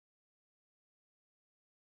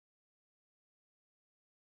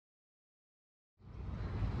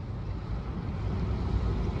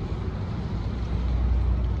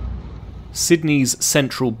Sydney's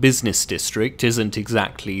central business district isn't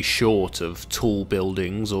exactly short of tall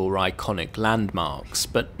buildings or iconic landmarks,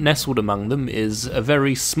 but nestled among them is a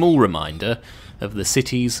very small reminder of the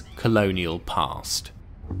city's colonial past.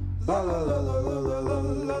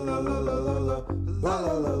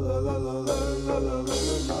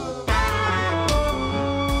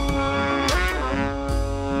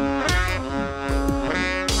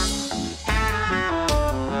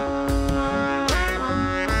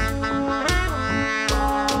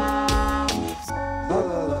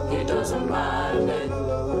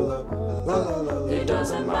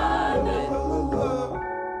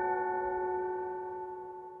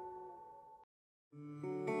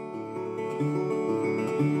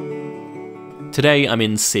 Today I'm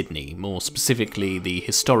in Sydney, more specifically the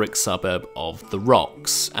historic suburb of The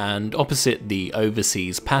Rocks, and opposite the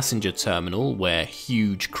overseas passenger terminal where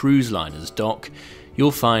huge cruise liners dock,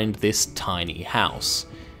 you'll find this tiny house.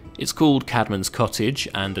 It's called Cadmans Cottage,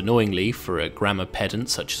 and annoyingly for a grammar pedant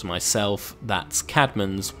such as myself, that's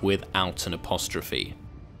Cadmans without an apostrophe.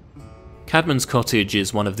 Cadmans Cottage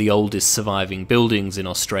is one of the oldest surviving buildings in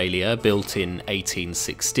Australia, built in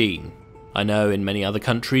 1816. I know in many other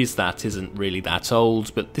countries that isn't really that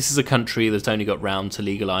old, but this is a country that only got round to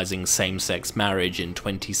legalising same-sex marriage in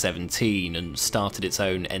 2017 and started its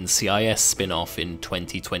own NCIS spin-off in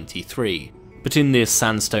 2023. But in this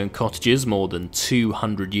sandstone cottage's more than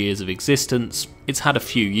 200 years of existence, it's had a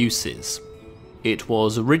few uses. It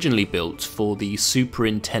was originally built for the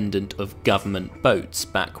Superintendent of Government Boats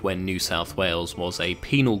back when New South Wales was a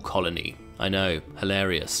penal colony. I know,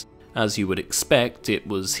 hilarious. As you would expect, it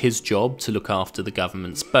was his job to look after the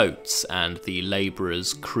government's boats and the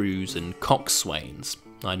labourers, crews and coxswains.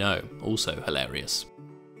 I know, also hilarious.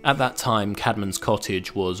 At that time, Cadmans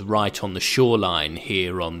Cottage was right on the shoreline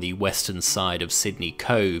here on the western side of Sydney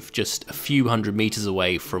Cove, just a few hundred metres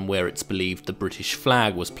away from where it's believed the British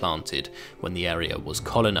flag was planted when the area was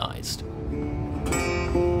colonised.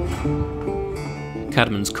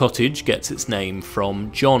 Cadmans Cottage gets its name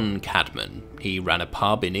from John Cadman. He ran a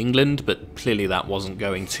pub in England, but clearly that wasn't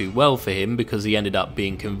going too well for him because he ended up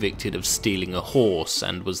being convicted of stealing a horse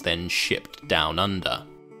and was then shipped down under.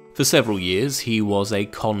 For several years he was a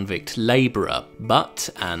convict labourer, but,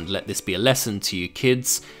 and let this be a lesson to you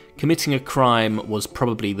kids, committing a crime was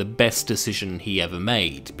probably the best decision he ever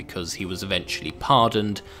made because he was eventually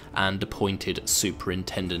pardoned and appointed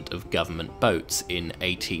Superintendent of Government Boats in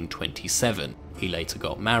 1827. He later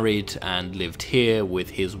got married and lived here with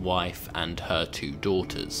his wife and her 2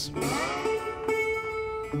 daughters.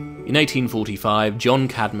 In 1845, John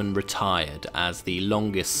Cadman retired as the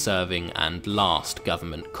longest-serving and last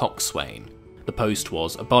government coxswain. The post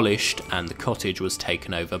was abolished and the cottage was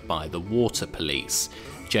taken over by the water police.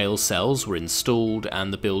 Jail cells were installed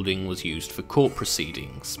and the building was used for court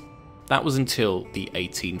proceedings. That was until the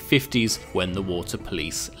 1850s when the water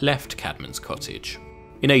police left Cadmans Cottage.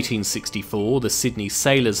 In 1864, the Sydney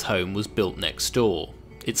Sailors' Home was built next door.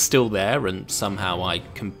 It's still there and somehow I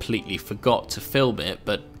completely forgot to film it,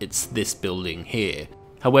 but it's this building here.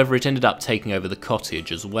 However, it ended up taking over the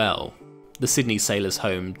cottage as well. The Sydney Sailors'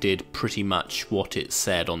 Home did pretty much what it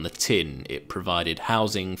said on the tin. It provided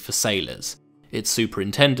housing for sailors. Its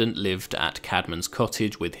superintendent lived at Cadmans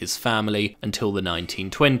Cottage with his family until the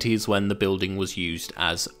 1920s when the building was used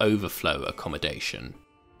as overflow accommodation.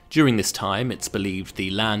 During this time, it's believed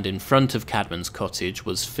the land in front of Cadmans Cottage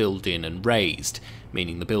was filled in and raised,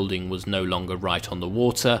 meaning the building was no longer right on the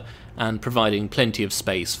water, and providing plenty of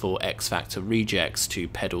space for X Factor rejects to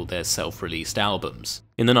peddle their self-released albums.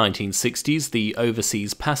 In the 1960s, the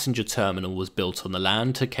overseas passenger terminal was built on the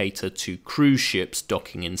land to cater to cruise ships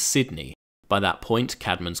docking in Sydney. By that point,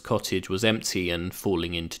 Cadmans Cottage was empty and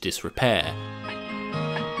falling into disrepair.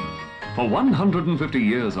 For 150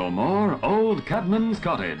 years or more, old Cadmans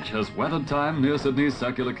Cottage has weathered time near Sydney's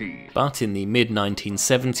Circular Quay. But in the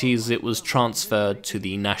mid-1970s it was transferred to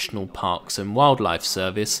the National Parks and Wildlife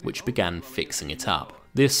Service, which began fixing it up.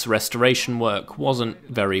 This restoration work wasn't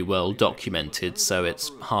very well documented, so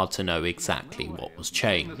it's hard to know exactly what was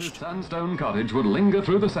changed. This sandstone cottage would linger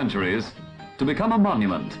through the centuries to become a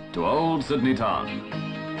monument to old Sydney town.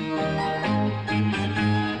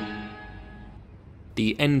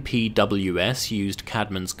 The NPWS used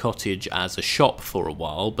Cadmans Cottage as a shop for a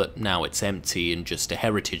while, but now it's empty and just a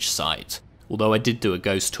heritage site, although I did do a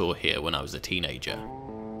ghost tour here when I was a teenager.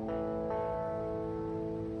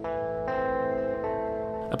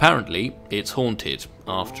 Apparently, it's haunted,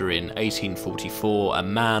 after in 1844 a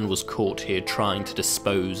man was caught here trying to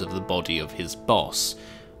dispose of the body of his boss.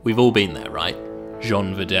 We've all been there, right?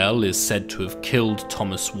 Jean Vidal is said to have killed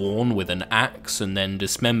Thomas Warne with an axe and then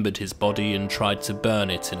dismembered his body and tried to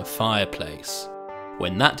burn it in a fireplace.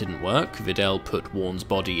 When that didn't work, Vidal put Warne's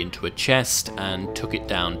body into a chest and took it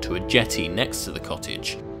down to a jetty next to the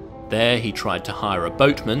cottage. There he tried to hire a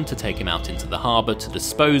boatman to take him out into the harbour to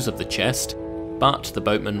dispose of the chest, but the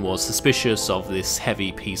boatman was suspicious of this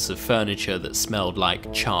heavy piece of furniture that smelled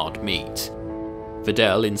like charred meat.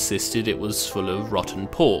 Vidal insisted it was full of rotten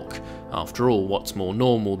pork. After all, what's more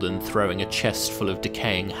normal than throwing a chest full of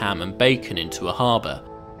decaying ham and bacon into a harbour?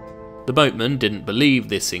 The boatman didn't believe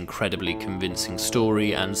this incredibly convincing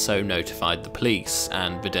story and so notified the police,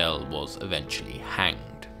 and Vidal was eventually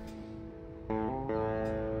hanged.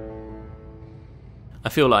 I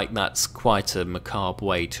feel like that's quite a macabre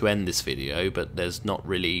way to end this video, but there's not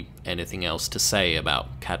really anything else to say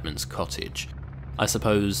about Cadmans Cottage. I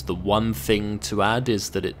suppose the one thing to add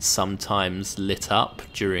is that it's sometimes lit up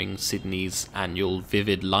during Sydney's annual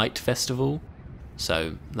Vivid Light Festival,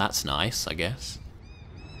 so that's nice, I guess.